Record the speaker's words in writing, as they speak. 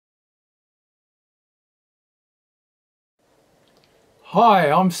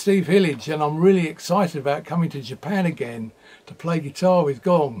Hi, I'm Steve Hillage and I'm really excited about coming to Japan again to play guitar with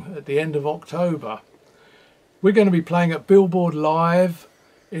Gong at the end of October. We're going to be playing at Billboard Live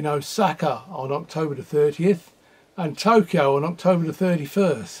in Osaka on October the 30th and Tokyo on October the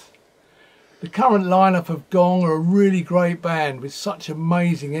 31st. The current lineup of Gong are a really great band with such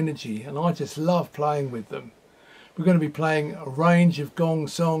amazing energy and I just love playing with them. We're going to be playing a range of Gong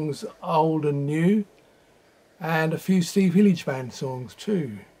songs, old and new, and a few Steve Hillage Band songs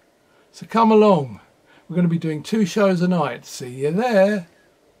too. So come along, we're going to be doing 2 shows a night. See you there!